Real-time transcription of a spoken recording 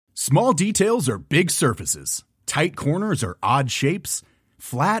Small details are big surfaces. Tight corners are odd shapes.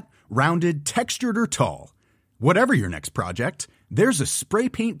 Flat, rounded, textured, or tall. Whatever your next project, there's a spray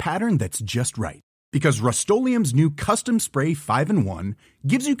paint pattern that's just right. Because Rust-Oleum's new Custom Spray 5-in-1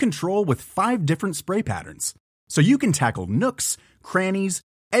 gives you control with 5 different spray patterns. So you can tackle nooks, crannies,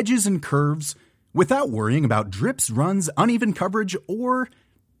 edges, and curves without worrying about drips, runs, uneven coverage, or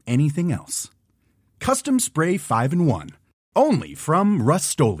anything else. Custom Spray 5-in-1. Only from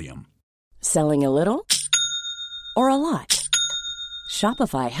Rust-Oleum. Selling a little or a lot?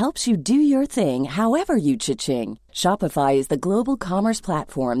 Shopify helps you do your thing however you cha-ching. Shopify is the global commerce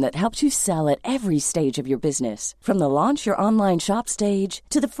platform that helps you sell at every stage of your business. From the launch your online shop stage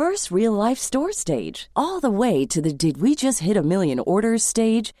to the first real-life store stage, all the way to the did we just hit a million orders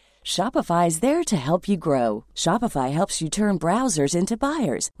stage. Shopify is there to help you grow. Shopify helps you turn browsers into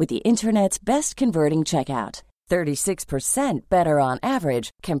buyers with the internet's best converting checkout. 36% better on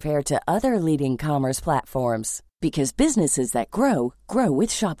average compared to other leading commerce platforms. Because businesses that grow, grow with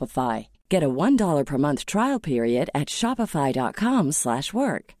Shopify. Get a $1 per month trial period at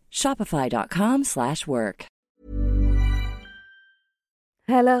shopify.com/work. Shopify.com/work.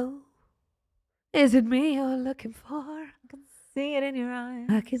 Hello, is it me you're looking for? I can see it in your eyes.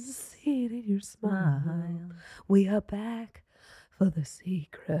 I can see it in your smile. We are back for the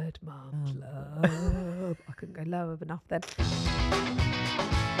Secret Mom Club. I couldn't go lower enough then.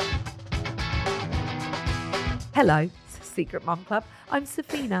 Hello, it's the Secret Mom Club. I'm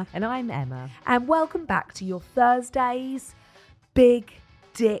Safina. And I'm Emma. And welcome back to your Thursday's Big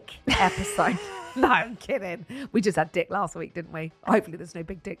Dick episode. No, I'm kidding. We just had dick last week, didn't we? Hopefully there's no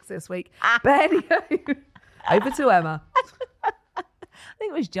big dicks this week. But anyway, over to Emma. I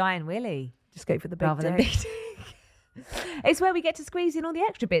think it was Giant Willy. Just go for the big rather than dick. big dick. It's where we get to squeeze in all the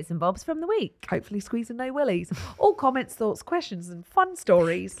extra bits and bobs from the week. Hopefully squeezing no willies. All comments, thoughts, questions and fun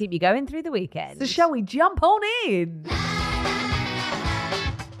stories. Keep you going through the weekend. So shall we jump on in?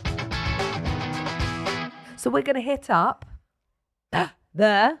 So we're going to hit up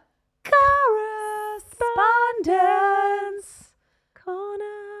the correspondence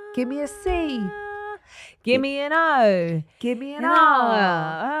corner. Give me a C. Give me an O. Give me an No.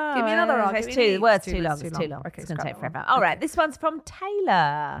 R. Give me another R. It's Give me an too, E. the word's It's too long. too It's long. too long. Okay, It's going to take scrap that forever. one. All right, Okay. this one's from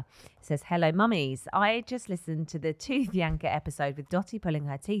Taylor. It says, hello, mummies. I just listened to the Tooth Yanker episode with Dottie pulling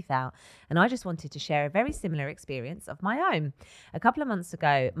her teeth out, and I just wanted to share a very similar experience of my own. A couple of months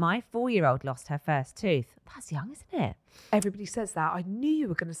ago, my 4-year-old lost her first tooth. That's young, isn't it? Everybody says that. I knew you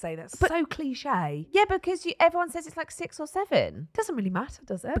were going to say that. So cliche. Yeah, because everyone says it's like 6 or 7. Doesn't really matter,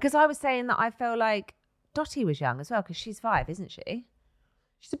 does it? Because I was saying that I feel like Dottie was young as well, because she's 5, isn't she?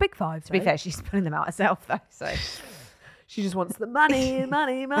 She's a big 5. To be fair, she's pulling them out herself, though, so... She just wants the money,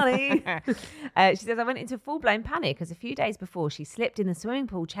 money, money. She says, I went into full-blown panic because a few days before she slipped in the swimming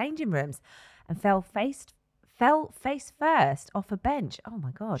pool changing rooms and fell face first off a bench. Oh,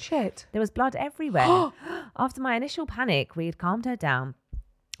 my God. Shit. There was blood everywhere. After my initial panic, we had calmed her down.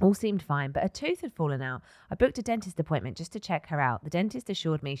 All seemed fine, but a tooth had fallen out. I booked a dentist appointment just to check her out. The dentist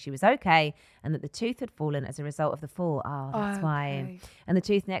assured me she was okay and that the tooth had fallen as a result of the fall. Oh, that's why. And the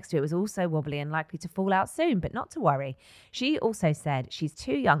tooth next to it was also wobbly and likely to fall out soon, but not to worry. She also said she's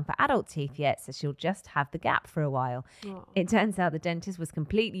too young for adult teeth yet, so she'll just have the gap for a while. Oh. It turns out the dentist was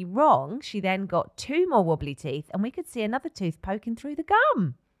completely wrong. She then got 2 more wobbly teeth and we could see another tooth poking through the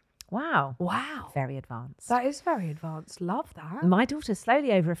gum. Wow. Very advanced. That is very advanced. Love that. My daughter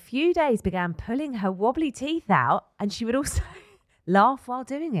slowly over a few days began pulling her wobbly teeth out, and she would also laugh while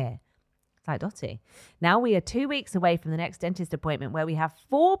doing it. It's like Dottie. Now we are 2 weeks away from the next dentist appointment where we have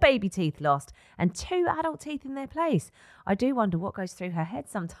 4 baby teeth lost and 2 adult teeth in their place. I do wonder what goes through her head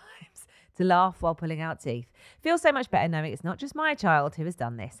sometimes to laugh while pulling out teeth. Feels so much better knowing it's not just my child who has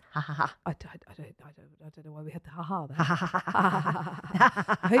done this. Ha ha ha. I don't know why we had the ha ha there.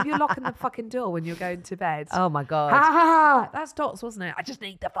 I hope you're locking the fucking door when you're going to bed. Oh my God. Ha ha ha. That's Dots, wasn't it? I just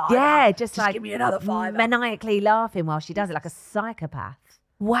need the 5. Yeah, just like give me another 5. maniacally laughing while she does it like a psychopath.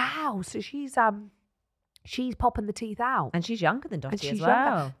 Wow. So she's popping the teeth out. And she's younger than Dottie as younger.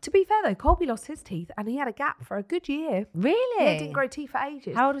 well. To be fair though, Colby lost his teeth and he had a gap for a good year. Really? Yeah, he didn't grow teeth for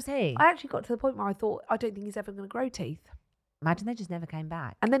ages. How old was he? I actually got to the point where I thought, I don't think he's ever going to grow teeth. Imagine they just never came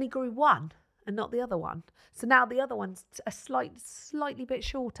back. And then he grew one and not the other one. So now the other one's a slightly bit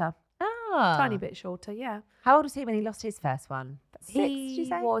shorter. Oh. Tiny bit shorter, yeah. How old was he when he lost his first one? 6, did you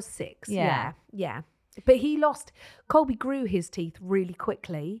say? Was 6, Yeah. yeah. But Colby grew his teeth really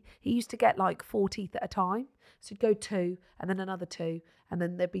quickly. He used to get like 4 teeth at a time. So he'd go 2 and then another 2 and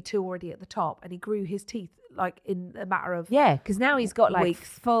then there'd be 2 already at the top. And he grew his teeth like in a matter of Yeah, because now he's got like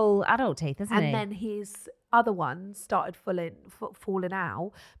weeks. full adult teeth, hasn't he? And then his other ones started falling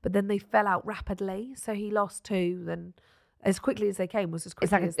out, but then they fell out rapidly. So he lost 2, then as quickly as they came was as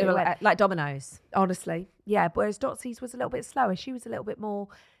quickly as they went. Like dominoes. Honestly, yeah. Whereas Dotsy's was a little bit slower. She was a little bit more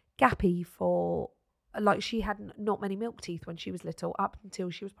gappy for, like, she had not many milk teeth when she was little, up until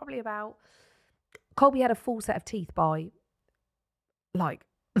she was probably about. Colby had a full set of teeth by, like,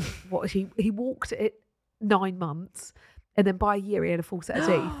 what he walked at 9 months, and then by a year he had a full set of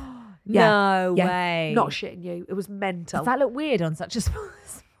teeth. No way. Not shitting you. It was mental. Does that look weird on such a small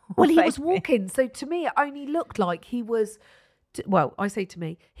well, he baby? was walking. So to me, it only looked like he was, well, I say to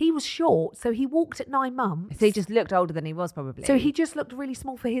me, he was short. So he walked at 9 months. So he just looked older than he was probably. So he just looked really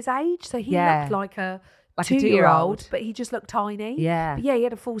small for his age. So he Yeah. looked like a Like a 2-year-old, two-year-old. but he just looked tiny. Yeah. But yeah, he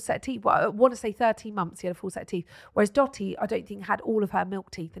had a full set of teeth. Well, I want to say 13 months he had a full set of teeth. Whereas Dotty, I don't think had all of her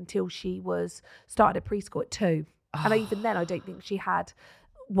milk teeth until she started at preschool at 2. And even then, I don't think she had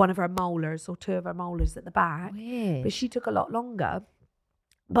one of her molars or 2 of her molars at the back. Weird. But she took a lot longer.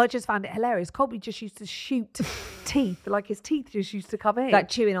 But I just found it hilarious. Colby just used to shoot teeth, like his teeth just used to come in. Like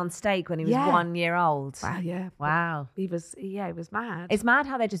chewing on steak when he was Yeah. 1 year old. Wow, yeah. Wow. He was mad. It's mad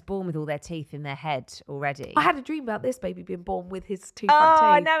how they're just born with all their teeth in their head already. I had a dream about this baby being born with his 2 oh, front teeth.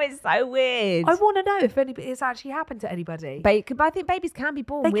 I know, it's so weird. I want to know if it's actually happened to anybody. But I think babies can be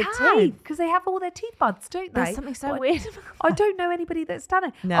born They with can, teeth. because they have all their teeth buds, don't they? There's something so But weird. I don't know anybody that's done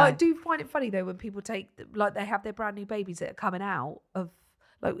it. No. I do find it funny though when people they have their brand new babies that are coming out of.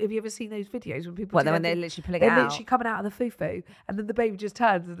 Like, have you ever seen those videos when people? When they're literally pulling it they're out? literally coming out of the fufu, and then the baby just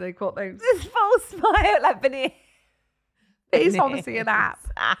turns and they've got those. This false smile, like beneath. It is honestly an app.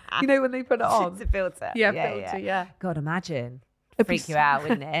 You know when they put it on? It's a filter. Yeah, filter. Yeah. God, imagine. It'd be Freak you out,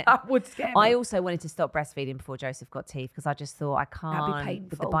 wouldn't it? That would scare me. I also wanted to stop breastfeeding before Joseph got teeth because I just thought I can't with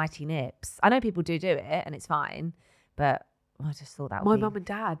the painful. bitey nips. I know people do it and it's fine, but I just thought that My would be... mum and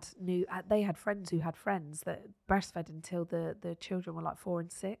dad knew. They had friends who had friends that breastfed until the children were like 4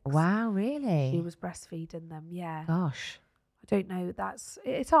 and 6. Wow, really? She was breastfeeding them. Yeah. Gosh. I don't know.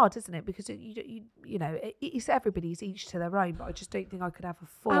 It's hard, isn't it? Because it's everybody's each to their own. But I just don't think I could have a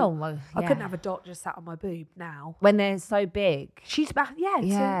full. Oh, well, I couldn't yeah. have a dot just sat on my boob now. When they're so big. She's about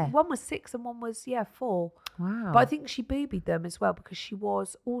Yeah. So one was 6 and one was 4. Wow. But I think she boobied them as well because she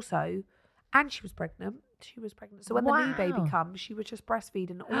was also, and she was pregnant. So when the new baby Wow. comes, she was just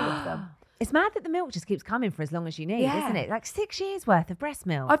breastfeeding all of them. It's mad that the milk just keeps coming for as long as you need, Yeah. isn't it? Like 6 years worth of breast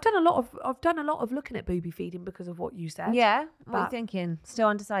milk. I've done a lot of looking at booby feeding because of what you said. Yeah. What are you But- thinking? Still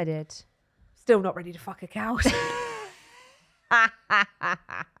undecided? Still not ready to fuck a cow.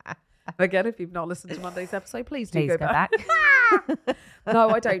 Again, if you've not listened to Monday's episode, please do Please go back. No,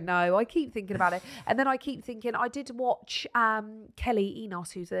 I don't know. I keep thinking about it. And then I keep thinking, I did watch Kelly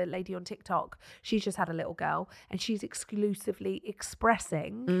Enos, who's a lady on TikTok. She's just had a little girl and she's exclusively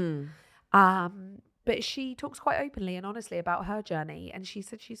expressing. But she talks quite openly and honestly about her journey. And she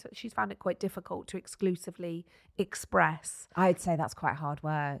said she's found it quite difficult to exclusively express. I'd say that's quite hard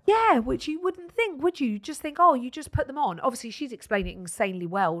work. Yeah, which you wouldn't think, would you? Just think, oh, you just put them on. Obviously, she's explaining it insanely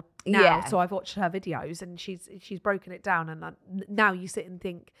well now. Yeah. So I've watched her videos and she's broken it down. And now you sit and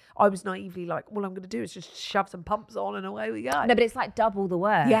think, I was naively like, all I'm going to do is just shove some pumps on and away we go. No, but it's like double the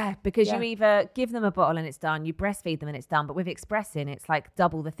work. Yeah, Because yeah. you either give them a bottle and it's done, you breastfeed them and it's done. But with expressing, it's like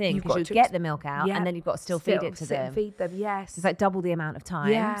double the thing You've because got you to get the milk out yeah. and then you've got to still feed it to sit and them. feed them, yes. It's like double the amount of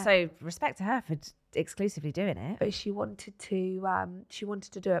time. Yeah. So respect to her for exclusively doing it. But she wanted to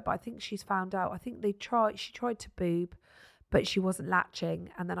do it, but I think she's found out. I think she tried to boob, but she wasn't latching.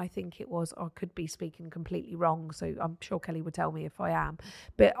 And then I think it was, I could be speaking completely wrong, so I'm sure Kelly would tell me if I am.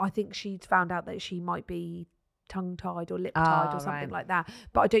 But I think she'd found out that she might be tongue-tied or lip-tied or something right. like that.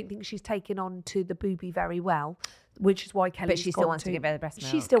 But I don't think she's taken on to the booby very well, which is why Kelly. But she still wants to give her the breast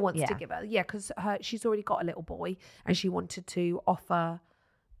milk. She still wants Yeah. to give her, yeah, because she's already got a little boy, and she wanted to offer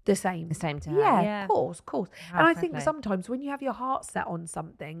the same to her. Yeah, of course. Wow, And I fair think play. sometimes when you have your heart set on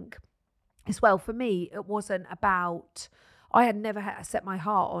something, as well, for me, it wasn't about. I had never set my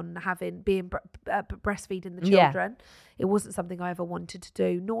heart on being breastfeeding the Yeah. children. It wasn't something I ever wanted to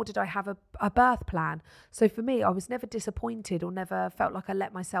do, nor did I have a birth plan. So for me, I was never disappointed or never felt like I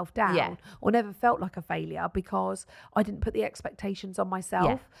let myself down Yeah. or never felt like a failure because I didn't put the expectations on myself.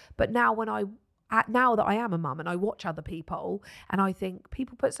 Yeah. But now now that I am a mum and I watch other people and I think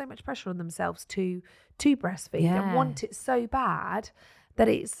people put so much pressure on themselves to breastfeed and Yeah. want it so bad that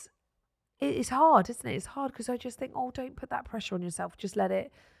it's hard, isn't it? It's hard because I just think, oh, don't put that pressure on yourself. Just let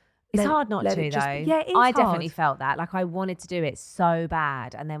it It's hard not to, though. Yeah, it is I hard. definitely felt that. Like, I wanted to do it so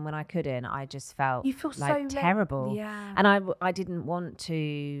bad. And then when I couldn't, I just felt You feel like so terrible. Yeah. And I didn't want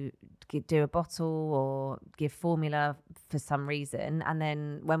to do a bottle or give formula for some reason. And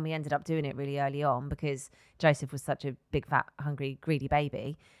then when we ended up doing it really early on, because Joseph was such a big, fat, hungry, greedy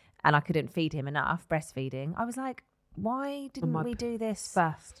baby, and I couldn't feed him enough, breastfeeding, I was like, why didn't we do this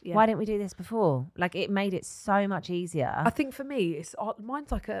first? Yeah. Why didn't we do this before? Like, it made it so much easier. I think for me, it's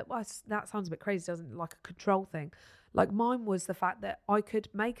mine's like that sounds a bit crazy, doesn't it? Like a control thing. Like mine was the fact that I could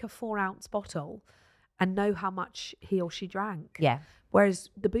make a 4-ounce bottle and know how much he or she drank. Yeah. Whereas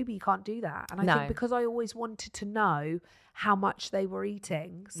the booby, you can't do that. And I No. think because I always wanted to know how much they were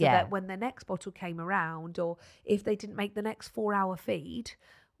eating, so Yeah. that when the next bottle came around, or if they didn't make the next 4-hour feed,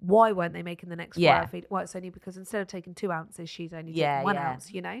 why weren't they making the next 4-hour feed? Well, it's only because instead of taking 2 ounces, she's only taking 1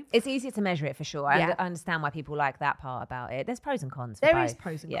 ounce, you know? It's easier to measure it for sure. Yeah. I understand why people like that part about it. There's pros and cons for There both. is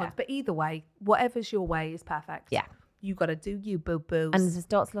pros and cons, but either way, whatever's your way is perfect. Yeah. You got to do you, boo-boos. And has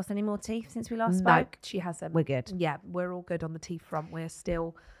Dots lost any more teeth since we last No, spoke? she hasn't. We're good. Yeah, we're all good on the teeth front. We're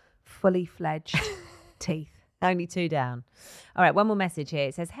still fully fledged teeth. Only 2 down. All right, one more message here.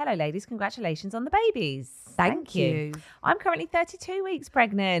 It says, hello, ladies. Congratulations on the babies. Thank you. I'm currently 32 weeks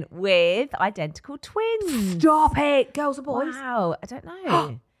pregnant with identical twins. Stop it, girls or boys? Wow. I don't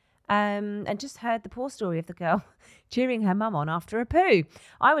know. And just heard the poor story of the girl cheering her mum on after a poo.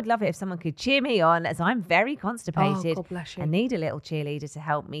 I would love it if someone could cheer me on, as I'm very constipated God bless you. and need a little cheerleader to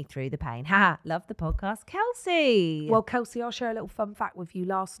help me through the pain. Ha! Love the podcast, Kelsey. Well, Kelsey, I'll share a little fun fact with you.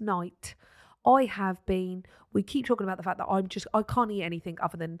 Last night, we keep talking about the fact that I can't eat anything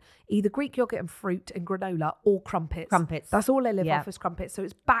other than either Greek yogurt and fruit and granola or crumpets. Crumpets. That's all I live Yeah. off is crumpets. So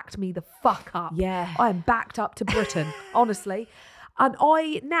it's backed me the fuck up. Yeah. I am backed up to Britain, honestly. And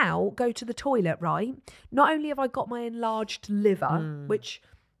I now go to the toilet, right? Not only have I got my enlarged liver, which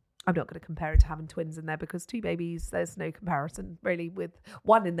I'm not going to compare it to having twins in there, because 2 babies, there's no comparison really, with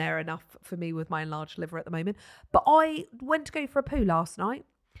one in there enough for me with my enlarged liver at the moment. But I went to go for a poo last night.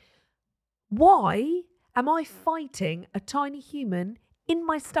 Why am I fighting a tiny human in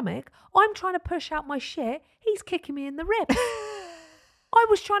my stomach? I'm trying to push out my shit. He's kicking me in the ribs.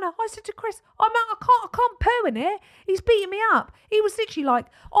 I said to Chris, I can't poo in it. He's beating me up. He was literally like,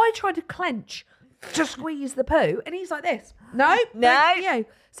 I tried to clench to squeeze the poo, and he's like this. No. You.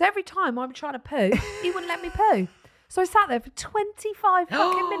 So every time I'm trying to poo, he wouldn't let me poo. So I sat there for 25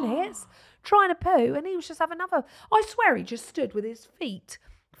 fucking minutes trying to poo, and he was just having another. I swear he just stood with his feet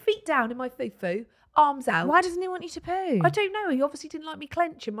down in my foo-foo, arms out. Why doesn't he want you to poo? I don't know. He obviously didn't like me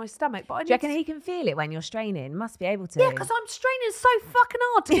clenching my stomach. But Do you reckon he can feel it when you're straining? Must be able to. Yeah, because I'm straining so fucking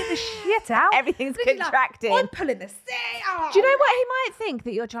hard to get the shit out. Everything's Literally contracting. I'm pulling this. Do you know what he might think?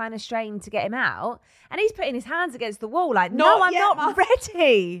 That you're trying to strain to get him out, and he's putting his hands against the wall like, no, I'm not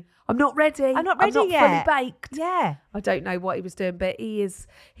ready. I'm not ready. I'm not ready fully yet. baked. Yeah. I don't know what he was doing, but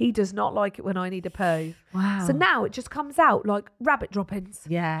he does not like it when I need a poo. Wow. So now it just comes out like rabbit droppings.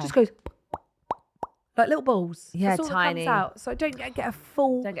 Yeah. Just goes like little balls. Yeah, That's all tiny. that comes out. So I don't get a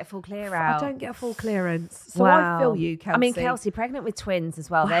full. Don't get full clear out. I don't get a full clearance. So I feel you, Kelsey. I mean, Kelsey, pregnant with twins as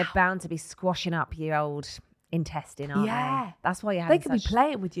well. They're bound to be squashing up your old intestine, aren't they? That's why you're having They could be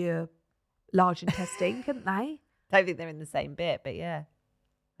playing with your large intestine, couldn't they? I don't think they're in the same bit, but yeah.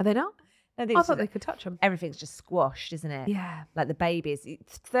 Are they not? I I thought they could touch them. Everything's just squashed, isn't it? Yeah. Like the babies.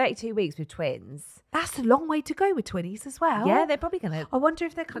 It's 32 weeks with twins. That's a long way to go with twinnies as well. Yeah, they're probably going to. I wonder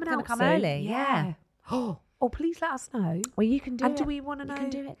if they're coming gonna out come soon. early, yeah. Oh, please let us know. Well, you can do And it. do we want to know? You can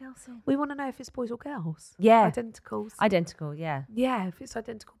do it, Kelsey. We want to know if it's boys or girls. Yeah. Identicals. Identical, yeah. Yeah, if it's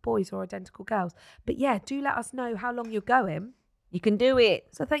identical boys or identical girls. But yeah, do let us know how long you're going. You can do it.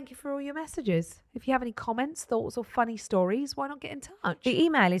 So thank you for all your messages. If you have any comments, thoughts, or funny stories, why not get in touch? The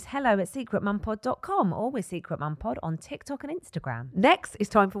email is hello@secretmumpod.com, or we're Secret Mum Pod on TikTok and Instagram. Next, it's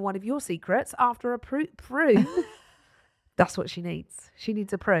time for one of your secrets. After a prune. That's what she needs. She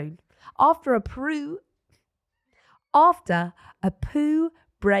needs a prune. After a poo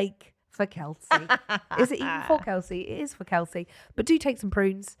break for Kelsey. Is it even for Kelsey? It is for Kelsey. But do take some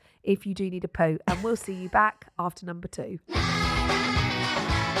prunes if you do need a poo. And we'll see you back after number 2.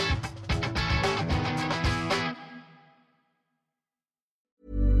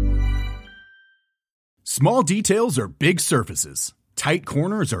 Small details are big surfaces. Tight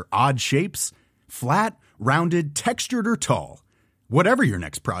corners are odd shapes. Flat, rounded, textured, or tall. Whatever your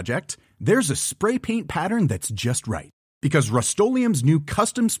next project, there's a spray paint pattern that's just right. Because Rust-Oleum's new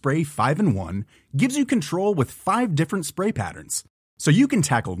Custom Spray 5-in-1 gives you control with 5 different spray patterns. So you can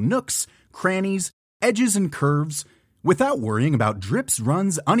tackle nooks, crannies, edges, and curves without worrying about drips,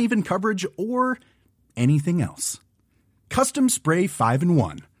 runs, uneven coverage, or anything else. Custom Spray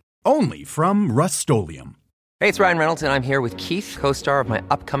 5-in-1. Only from Rust-Oleum. Hey, it's Ryan Reynolds, and I'm here with Keith, co-star of my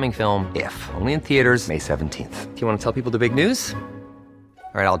upcoming film, If, only in theaters May 17th. Do you want to tell people the big news?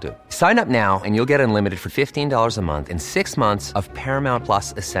 All right, I'll do it. Sign up now and you'll get unlimited for $15 a month and 6 months of Paramount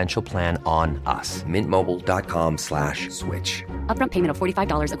Plus Essential Plan on us. MintMobile.com/switch. Upfront payment of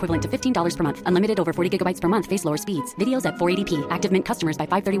 $45 equivalent to $15 per month. Unlimited over 40 gigabytes per month. Face lower speeds. Videos at 480p. Active Mint customers by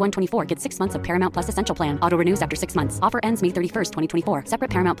 531.24 get 6 months of Paramount Plus Essential Plan. Auto renews after 6 months. Offer ends May 31st, 2024.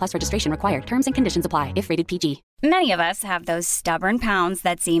 Separate Paramount Plus registration required. Terms and conditions apply if rated PG. Many of us have those stubborn pounds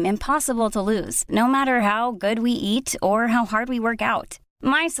that seem impossible to lose, no matter how good we eat or how hard we work out.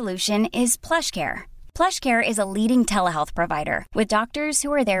 My solution is PlushCare. PlushCare is a leading telehealth provider with doctors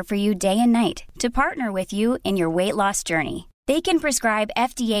who are there for you day and night to partner with you in your weight loss journey. They can prescribe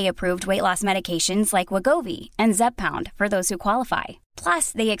FDA-approved weight loss medications like Wegovy and Zepbound for those who qualify.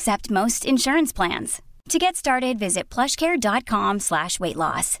 Plus, they accept most insurance plans. To get started, visit plushcare.com/weight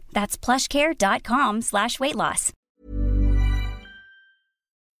loss. That's plushcare.com/weight loss.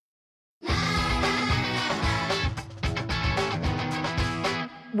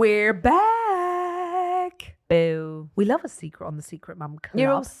 We're back. Boo. We love a secret on the Secret Mum Club.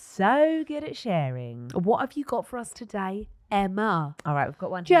 You're all so good at sharing. What have you got for us today, Emma? All right, we've got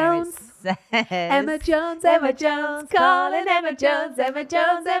one Jones. here. It says, Emma Jones, Emma Jones, calling Emma Jones, Emma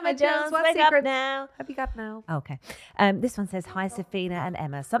Jones, Emma Jones. What Wake secret up now. have you got now? Okay. This one says, hi, Safina and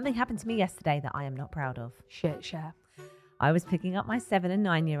Emma. Something happened to me yesterday that I am not proud of. Share. I was picking up my 7 and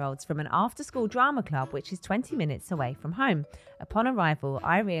 9-year-olds from an after-school drama club, which is 20 minutes away from home. Upon arrival,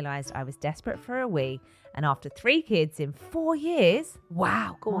 I realised I was desperate for a wee, and after 3 kids in 4 years,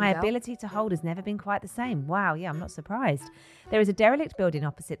 Wow, go on, my girl. ability to hold has never been quite the same. Wow, yeah, I'm not surprised. There is a derelict building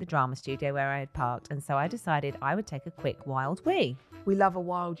opposite the drama studio where I had parked, and so I decided I would take a quick wild wee. We love a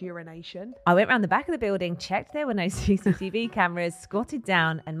wild urination. I went round the back of the building, checked there were no CCTV cameras, squatted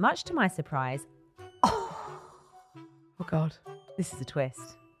down, and much to my surprise, Oh, God. this is a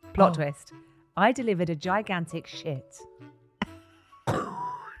twist. Plot Oh. twist. I delivered a gigantic shit. I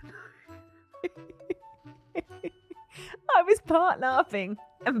was part laughing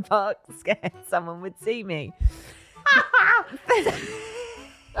and part scared someone would see me. Oh,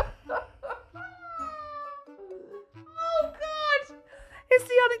 God. It's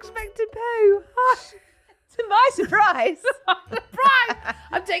the unexpected poo. To my surprise. Surprise!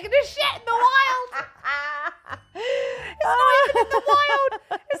 I'm taking a shit in the wild. It's not even in the wild.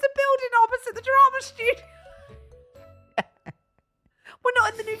 It's the building opposite the drama studio. We're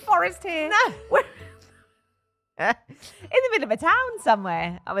not in the New Forest here. No. We're... In the middle of a town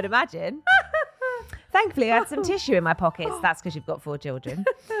somewhere, I would imagine. Thankfully, I had some tissue in my pockets. That's because you've got 4 children.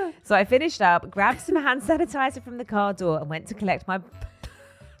 So I finished up, grabbed some hand sanitizer from the car door and went to collect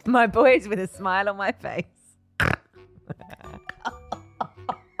my boys with a smile on my face.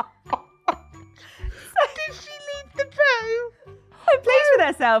 Did she leave the poo? I'm pleased with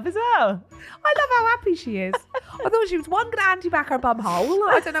herself as well. I love how happy she is. I thought she was going to anti-back her bum hole.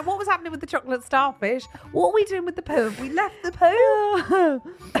 I don't know what was happening with the chocolate starfish. What are we doing with the poo? Have we left the poo?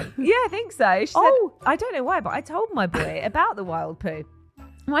 Yeah, I think so. She said, I don't know why, but I told my boy about the wild poo.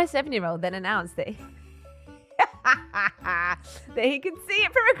 My 7-year-old then announced that that he could see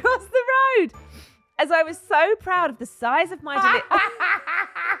it from across the road. As I was so proud of the size of my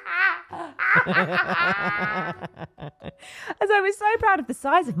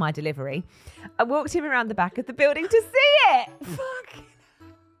delivery, I walked him around the back of the building to see it. Fucking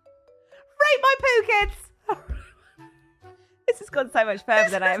rate my poo, kids. This has gone so much further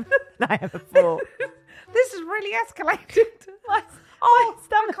than I ever thought. This has really escalated. My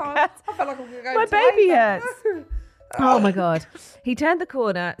stomach I hurts. feel like I'm going to go My into baby labour. hurts. Oh my God. He turned the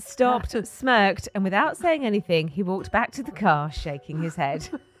corner, stopped, smirked, and without saying anything, he walked back to the car, shaking his head.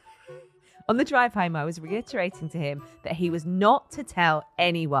 On the drive home, I was reiterating to him that he was not to tell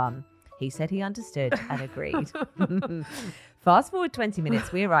anyone. He said he understood and agreed. Fast forward 20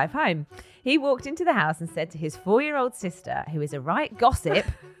 minutes, we arrive home. He walked into the house and said to his 4-year-old sister, who is a right gossip,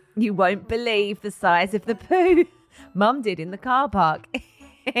 "You won't believe the size of the poo Mum did in the car park."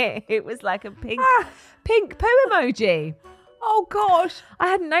 It was like a pink poo emoji. Oh, gosh. I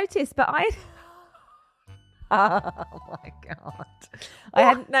hadn't noticed, but oh my God. I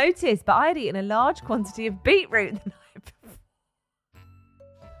hadn't noticed, but I had eaten a large quantity of beetroot the night before.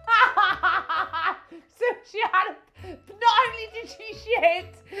 So she had not only did she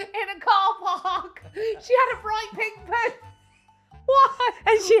shit in a car park, she had a bright pink poo. What?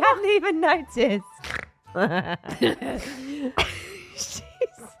 And she hadn't even noticed. She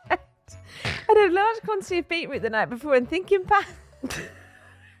said, I had a large quantity of beetroot the night before, and thinking back,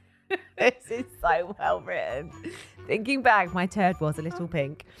 this is so well written. Thinking back, my turd was a little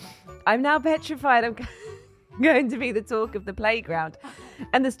pink. I'm now petrified I'm going to be the talk of the playground,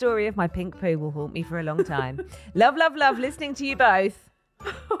 and the story of my pink poo will haunt me for a long time. Love, love, love listening to you both.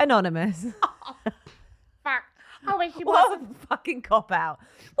 Anonymous. Fuck. I wish you What wasn't. a fucking cop-out.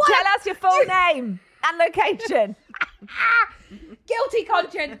 Tell us your full name and location. Guilty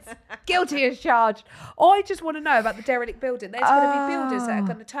conscience. Guilty as charged. I just want to know about the derelict building. There's going to be builders that are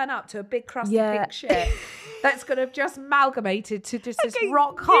going to turn up to a big crusty pink shit that's going to have just amalgamated to just this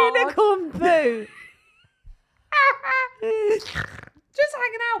rock hard unicorn poo. Just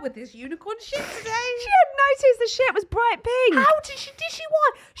hanging out with this unicorn shit today. She hadn't noticed the shit was bright pink. How did she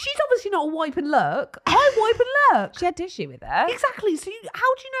wipe? She's obviously not a wipe and look. I wipe and look. She had tissue with her. Exactly. So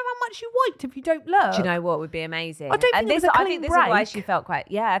how do you know how much you wiped if you don't look? Do you know what would be amazing? I don't think it was a I clean think this is why break. she felt quite.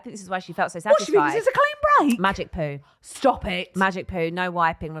 Yeah, I think this is why she felt so What satisfied. she means it's a clean break. Magic poo. Stop it. Magic poo. No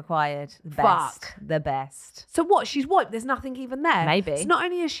wiping required. The best. Fuck. The best. So what? She's wiped. There's nothing even there. Maybe. So not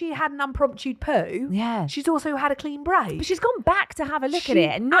only has she had an impromptu poo, Yeah. she's also had a clean break. But she's gone back to have a look at it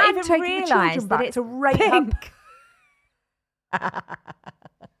and not even taken the children realised that back it's to rate pink.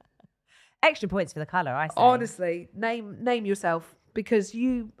 Extra points for the colour, I say. Honestly, name yourself because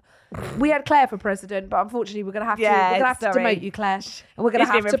we had Claire for president, but unfortunately we're gonna have to demote you, Claire, and we're gonna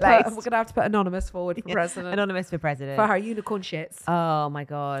She's have been to put Anonymous forward for president Anonymous for president. for her unicorn shits. Oh my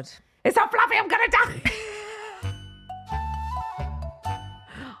God. It's so fluffy, I'm gonna die.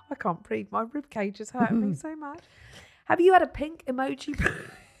 I can't breathe. My rib cage is hurting me so much. Have you had a pink emoji?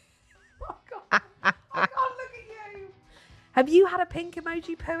 Oh God, I can't look at you. Have you had a pink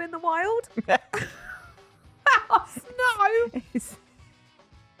emoji poo in the wild? No.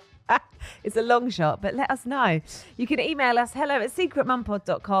 It's a long shot, but let us know. You can email us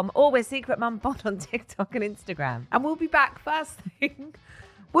hello@secretmumpod.com, or we're Secret Mum Pod on TikTok and Instagram. And we'll be back first thing.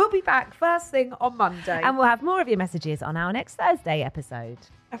 We'll be back first thing on Monday. And we'll have more of your messages on our next Thursday episode.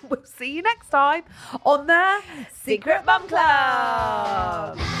 And we'll see you next time on the Secret Mum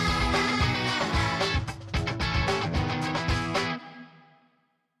Club.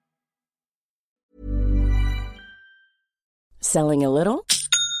 Selling a little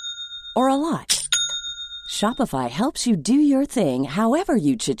or a lot? Shopify helps you do your thing however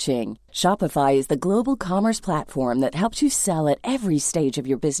you cha-ching. Shopify is the global commerce platform that helps you sell at every stage of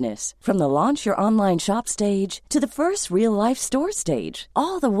your business. From the launch your online shop stage to the first real-life store stage,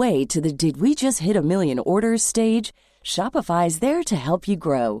 all the way to the did we just hit a million orders stage. Shopify is there to help you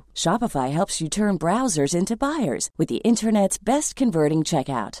grow. Shopify helps you turn browsers into buyers with the internet's best converting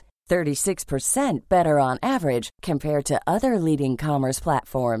checkout. 36% better on average compared to other leading commerce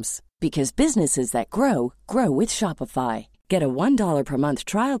platforms. Because businesses that grow, grow with Shopify. Get a $1 per month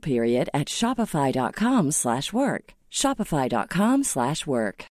trial period at shopify.com/work.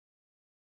 Shopify.com/work.